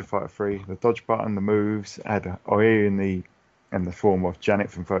from Virtua Fighter 3, the dodge button, the moves, had Oi in the form of Janet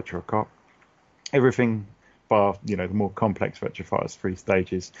from Virtua Cop. Everything bar the more complex Virtua Fighter 3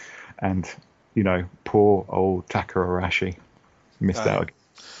 stages, and poor old Taka Arashi missed out.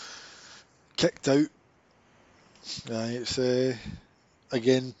 Kicked out. It's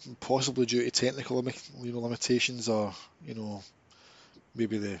again possibly due to technical limitations, or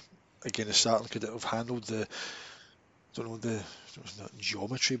maybe the Saturn could have handled the not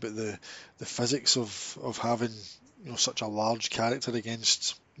geometry, but the physics of having such a large character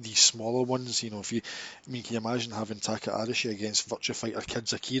against these smaller ones. Can you imagine having Taka Arashi against Virtua Fighter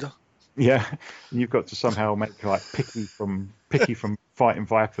Kids Akira? Yeah, you've got to somehow make like Picky from Fighting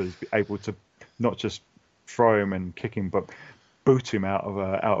Vipers be able to not just throw him and kick him, but boot him out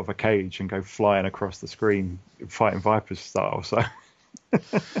of a cage and go flying across the screen, Fighting Vipers style. So,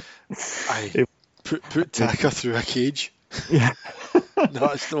 put Taka through a cage. Yeah, No,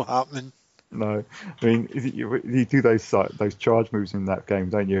 it's not happening. no. I mean, you do those charge moves in that game,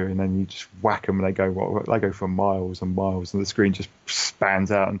 don't you? And then you just whack them, and they go for miles and miles, and the screen just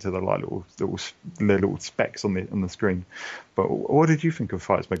spans out into the little specks on the screen. But what did you think of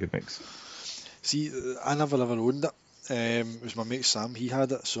Fighters Megamix? See, I never ever owned it. It was my mate Sam. He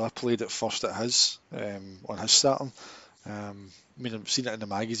had it, so I played it first at his on his Saturn. I've seen it in the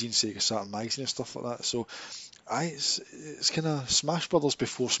magazine, SEGA Saturn magazine and stuff like that. So, it's kind of Smash Brothers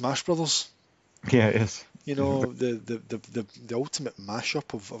before Smash Brothers. Yeah, it is. The ultimate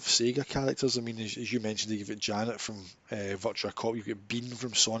mashup of Sega characters. I mean, as you mentioned, you've got Janet from Virtua Cop, you've got Bean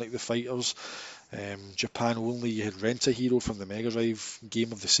from Sonic the Fighters. Japan only, you had Rent-A-Hero from the Mega Drive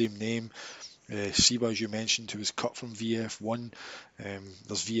game of the same name. Seba, as you mentioned, who was cut from VF1.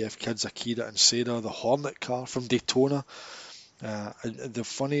 There's VF Kids Akira and Sarah, the Hornet car from Daytona. The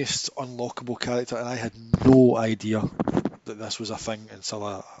funniest unlockable character, and I had no idea that this was a thing until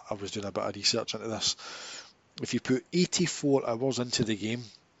I was doing a bit of research into this. If you put 84 hours into the game,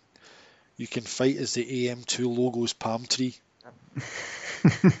 you can fight as the AM2 logo's palm tree.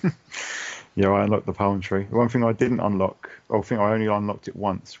 Yeah, I unlocked the palm tree. The one thing I didn't unlock, I think I only unlocked it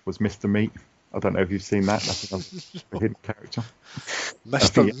once, was Mr. Meat. I don't know if you've seen that. That's a hidden character.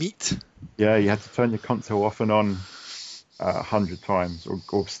 Mr. Meat? Yeah, you had to turn your console off and on 100 times,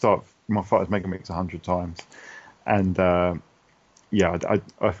 or start my Fighters Megamix 100 times. And I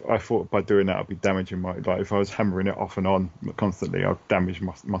thought by doing that I'd be damaging if I was hammering it off and on constantly, I'd damage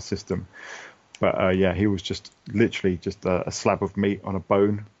my system. But he was just literally just a slab of meat on a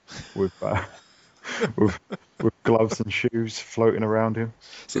bone with with gloves and shoes floating around him.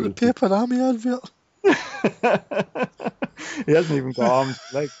 It's like the Paper Army advert. He hasn't even got arms,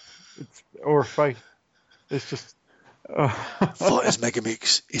 legs, or a face. It's just. Fighters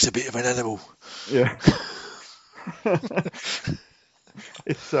Megamix. He's a bit of an animal. Yeah.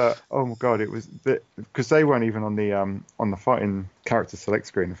 It's oh my god! It was because they weren't even on the fighting character select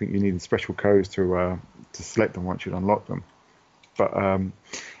screen. I think you needed special codes to to select them once you'd unlock them. But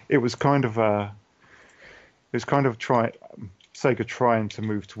it was kind of Sega trying to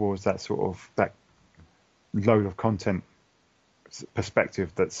move towards that sort of that load of content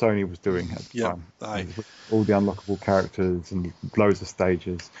perspective that Sony was doing at the time. Aye. All the unlockable characters and loads of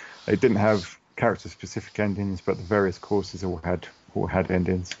stages. They didn't have character-specific endings, but the various courses all had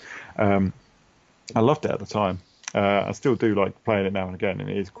endings. I loved it at the time. I still do like playing it now and again, and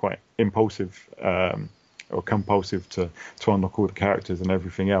it is quite impulsive or compulsive to unlock all the characters and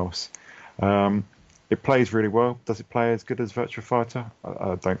everything else. It plays really well. Does it play as good as Virtua Fighter?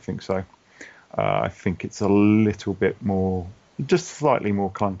 I don't think so. I think it's a little bit more, just slightly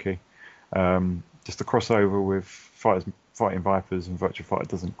more clunky. Just the crossover with Fighting Vipers and Virtua Fighter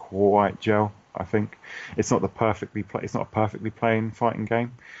doesn't quite gel. I think it's not a perfectly plain fighting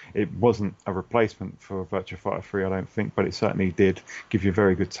game. It wasn't a replacement for Virtua Fighter 3, I don't think, but it certainly did give you a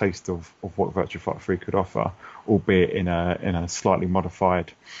very good taste of what Virtua Fighter 3 could offer, albeit in a slightly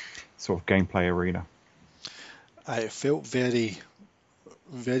modified sort of gameplay arena. It felt very,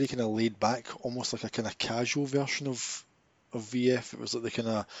 very kind of laid back, almost like a kind of casual version of VF. It was like they kind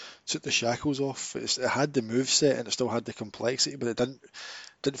of took the shackles off. It had the moveset and it still had the complexity, but it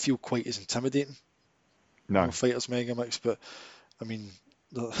didn't feel quite as intimidating. No. Fighters Megamix, but I mean,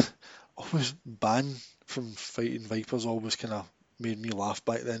 always ban from Fighting Vipers always kind of made me laugh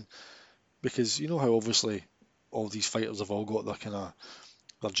back then, because you know how obviously all these fighters have all got their kind of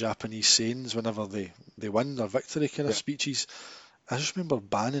their Japanese sayings whenever they win, their victory kind of speeches. I just remember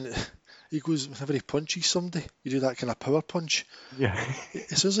banning it. He goes, whenever he punches somebody, you do that kind of power punch. Yeah.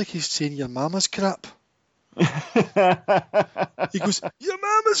 It sounds like he's saying your mama's crap. He goes, your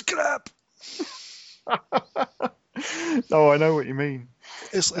mama's crap. Oh, I know what you mean.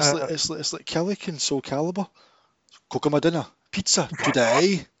 It's like Killick and Soul Calibur. Cook my dinner, pizza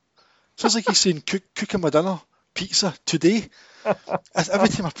today. Sounds like he's saying cook my dinner, pizza today. Every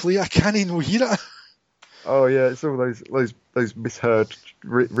time I play it, I can't even hear it. Oh yeah, it's all those misheard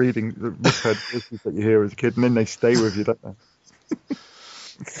reading, the misheard voices that you hear as a kid, and then they stay with you, don't they?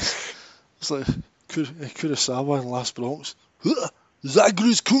 It's like Kurosawa in Last Bronx.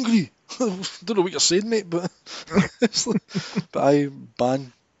 Zagru's Kungri. Don't know what you're saying, mate, but it's like, but I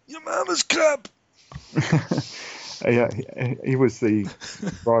ban your mama's crap. Yeah, he was the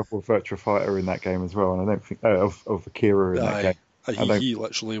rival of Virtua Fighter in that game as well, and I don't think of Akira in that game. He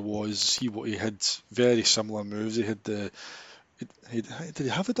literally was. He had very similar moves. He had did he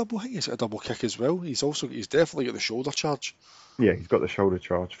have a double hit? He's got a double kick as well. He's definitely got the shoulder charge. Yeah, he's got the shoulder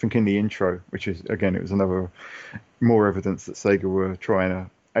charge. I think in the intro, which is again, it was another more evidence that Sega were trying to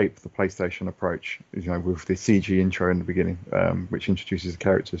ape the PlayStation approach. With the CG intro in the beginning, which introduces the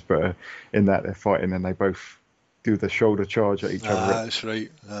characters. But in that they're fighting and they both do the shoulder charge at each other. That's right.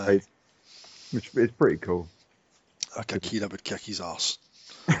 Which is pretty cool. Akira would kick his arse.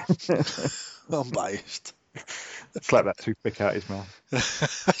 I'm biased. Slap that toothpick out his mouth.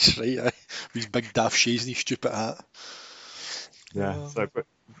 That's right. With his big Daft Shazney stupid hat. Yeah. But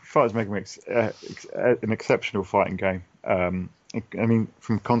Fighters Megamix, an exceptional fighting game. I mean,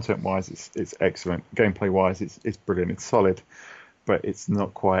 from content-wise, it's excellent. Gameplay-wise, it's brilliant. It's solid, but it's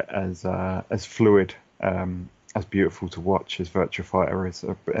not quite as fluid, as beautiful to watch as Virtua Fighter is.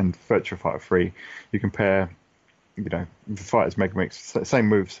 And Virtua Fighter 3, you compare. The Fighters Megamix, same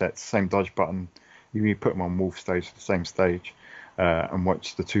move sets, same dodge button. You put them on Wolf stage, the same stage, and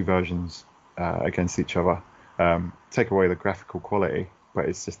watch the two versions against each other. Take away the graphical quality, but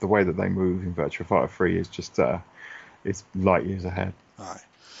it's just the way that they move in Virtua Fighter 3 is just it's light years ahead. Aye.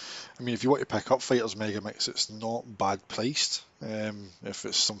 I mean, if you want to pick up Fighters Megamix, it's not bad priced. If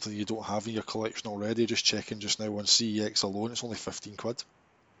it's something you don't have in your collection already, just checking just now on CEX alone, it's only 15 quid.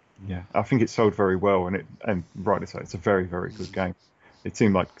 Yeah, I think it sold very well, and rightly so. It's a very, very good game. It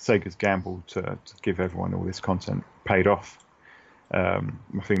seemed like Sega's gamble to give everyone all this content paid off. I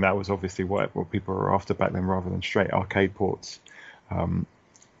think that was obviously what people were after back then, rather than straight arcade ports. I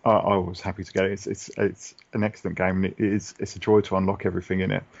was happy to get it. It's an excellent game, and it's a joy to unlock everything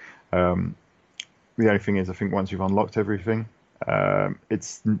in it. The only thing is, I think once you've unlocked everything,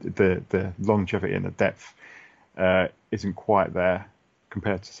 it's the longevity and the depth isn't quite there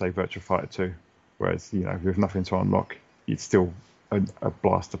compared to, say, Virtua Fighter 2, whereas with nothing to unlock, it's still a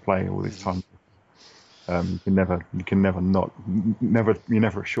blast to play all this time. You're never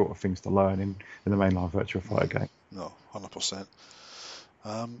short of things to learn in the mainline Virtua Fighter game. No, 100%.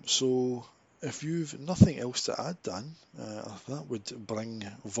 So if you've nothing else to add, Dan, that would bring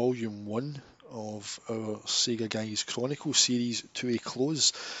Volume 1 of our SegaGuys CHRONICLES series to a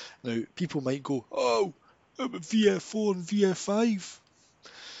close. Now, people might go, oh, about VF4 and VF5.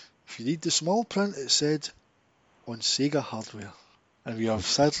 If you read the small print, it said on Sega hardware, and we have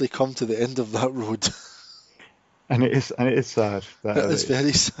sadly come to the end of that road. And it is sad that It is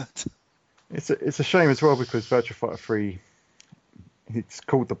very sad. it's a shame as well, because Virtua Fighter 3, it's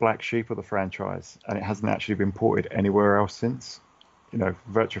called the black sheep of the franchise, and it hasn't actually been ported anywhere else since. You know,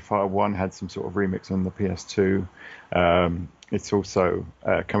 Virtua Fighter 1 had some sort of remix on the PS2. It's also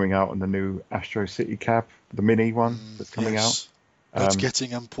coming out on the new Astro City Cab, the mini one that's coming Yes. out. That's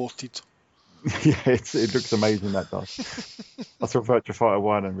getting imported. Yeah, it looks amazing, that does. I saw Virtua Fighter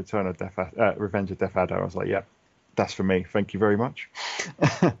 1 and Revenge of Death Adder. I was like, yep, that's for me. Thank you very much.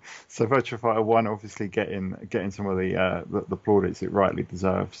 So Virtua Fighter 1 obviously getting some of the plaudits it rightly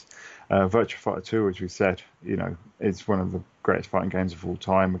deserves. Virtua Fighter 2, as we said, you know, is one of the greatest fighting games of all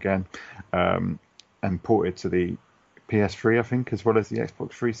time again, and ported to the PS3, I think, as well as the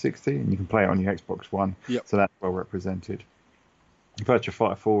Xbox 360, and you can play it on your Xbox One. Yep. So that's well represented. Virtua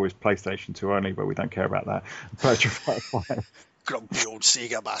Fighter 4 is PlayStation 2 only, but we don't care about that. Virtua Fighter 5. Grumpy old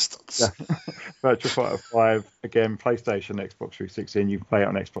Sega bastards. Yeah. Virtua Fighter 5, again, PlayStation, Xbox 360, and you can play it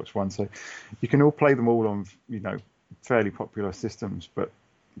on Xbox One. So you can all play them all on, you know, fairly popular systems, but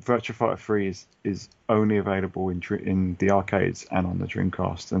Virtua Fighter 3 is only available in the arcades and on the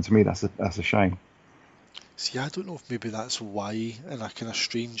Dreamcast, and to me that's a shame. See, I don't know if maybe that's why, in a kind of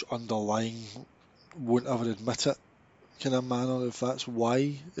strange underlying, won't ever admit it kind of manner, if that's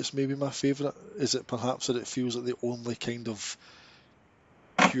why it's maybe my favourite. Is it perhaps that it feels like the only kind of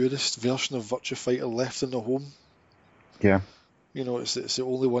purest version of Virtua Fighter left in the home? Yeah. You know, it's the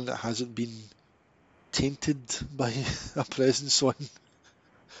only one that hasn't been tainted by a presence on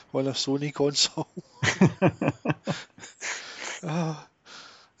a Sony console.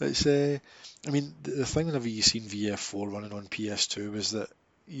 It's I mean, the thing whenever you seen VF4 running on PS2 was that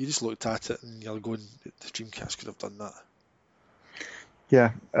you just looked at it and you're going, the Dreamcast could have done that.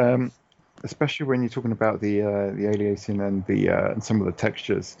 Yeah, especially when you're talking about the aliasing and some of the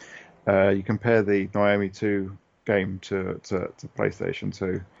textures. You compare the Naomi 2 game to PlayStation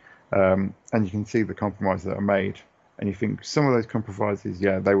 2, and you can see the compromises that are made. And you think some of those compromises,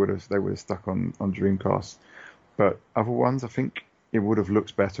 yeah, they would have stuck on Dreamcast, but other ones, I think it would have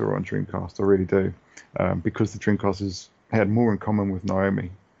looked better on Dreamcast. I really do, because the Dreamcast had more in common with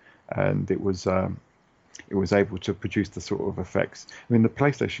Naomi, and it was able to produce the sort of effects. I mean, the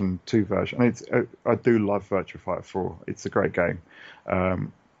PlayStation 2 version, I do love Virtua Fighter 4. It's a great game,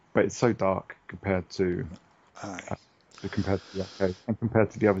 but it's so dark compared to the arcade and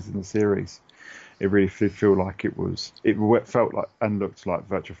compared to the others in the series. It really did feel like it felt like and looked like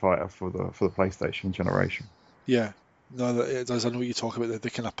Virtua Fighter for the PlayStation generation. Yeah, no, it does. I know you talk about the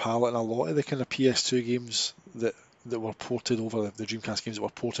kind of palette, and a lot of the kind of PS2 games that were ported over, the Dreamcast games that were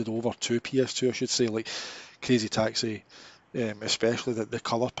ported over to PS2, I should say, like Crazy Taxi, especially that the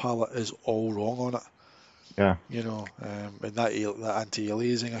colour palette is all wrong on it. Yeah. You know, and that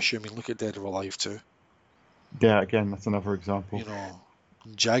anti-aliasing issue. I mean, look at Dead or Alive 2. Yeah, again, that's another example. You know,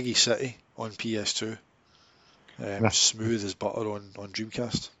 Jaggy City on PS2, smooth as butter on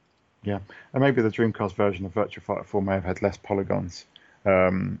Dreamcast. Yeah, and maybe the Dreamcast version of Virtua Fighter 4 may have had less polygons,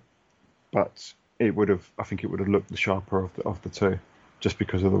 but I think it would have looked the sharper of the two, just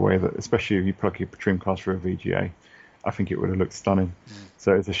because of the way that, especially if you plug your Dreamcast through a VGA, I think it would have looked stunning.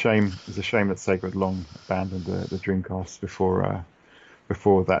 So it's a shame that Sega had long abandoned the Dreamcast before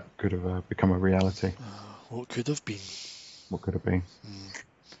that could have become a reality. What could have been? What could have been?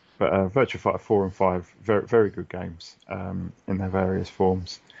 But Virtua Fighter 4 and 5, very, very good games in their various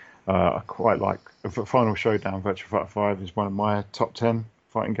forms. I quite like Final Showdown. Virtua Fighter 5 is one of my top 10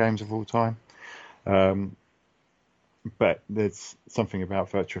 fighting games of all time. But there's something about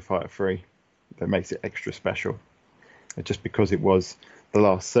Virtua Fighter 3 that makes it extra special. Just because it was the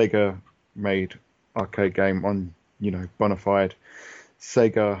last Sega made arcade game on, you know, bona fide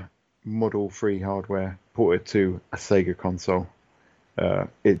Sega Model 3 hardware ported to a Sega console.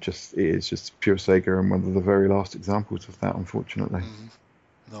 It is just pure Sega, and one of the very last examples of that, unfortunately.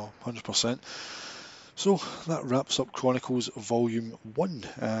 No, 100%. So that wraps up Chronicles Volume 1.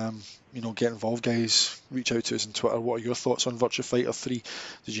 Get involved, guys. Reach out to us on Twitter. What are your thoughts on Virtua Fighter 3?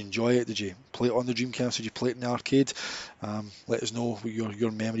 Did you enjoy it? Did you play it on the Dreamcast? Did you play it in the arcade? Let us know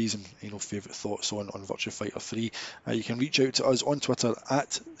your memories and favourite thoughts on Virtua Fighter 3. You can reach out to us on Twitter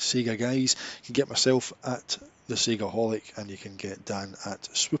at SegaGuys. You can get myself at the Segaholic, and you can get Dan at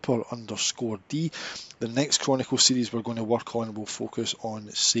Swooper_D. The next Chronicle series we're going to work on will focus on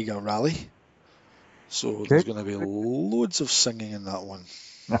Sega Rally. So there's going to be loads of singing in that one.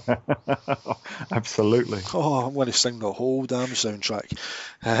 Absolutely. Oh, I'm going to sing the whole damn soundtrack.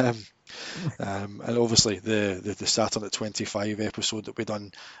 And obviously the Saturn at 25 episode that we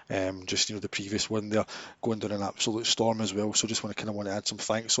done, just the previous one there, going down an absolute storm as well. So just want to add some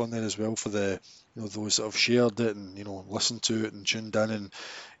thanks on there as well for the those that have shared it and listened to it and tuned in,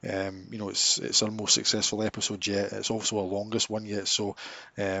 and it's our most successful episode yet. It's also our longest one yet. So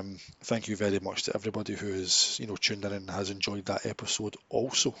thank you very much to everybody who has tuned in and has enjoyed that episode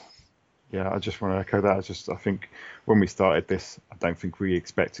also. Yeah, I just want to echo that. I think when we started this, I don't think we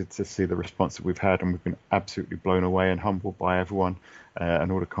expected to see the response that we've had, and we've been absolutely blown away and humbled by everyone and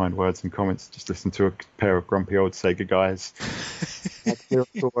all the kind words and comments. Just listen to a pair of grumpy old Sega guys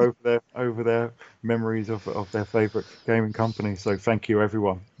over their memories of their favourite gaming company. So thank you,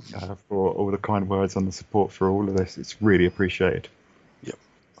 everyone, for all the kind words and the support for all of this. It's really appreciated.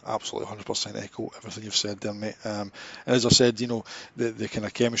 Absolutely 100% echo everything you've said there, mate. And as I said, the kind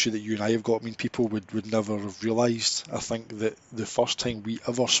of chemistry that you and I have got, people would never have realised, I think, that the first time we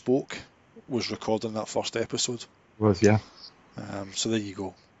ever spoke was recording that first episode. Yeah. So there you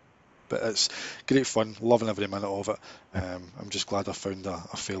go. But it's great fun, loving every minute of it. I'm just glad I found a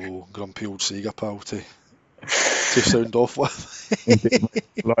fellow grumpy old Sega pal to sound off with. Indeed,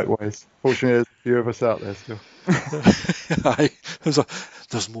 likewise. Fortunately, there's a few of us out there still. Aye,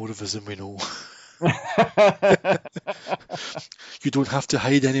 there's more of us than we know. You don't have to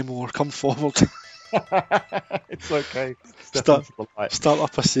hide anymore. Come forward. It's okay. Start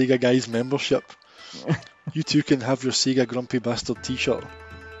up a Sega Guys membership. You too can have your Sega Grumpy Bastard t-shirt.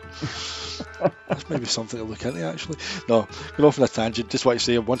 That's maybe something to look into, actually. No, going off on a tangent. Just want to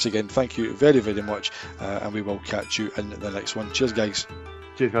say once again, thank you very, very much, and we will catch you in the next one. Cheers, guys.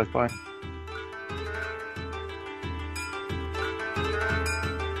 Cheers, guys. Bye.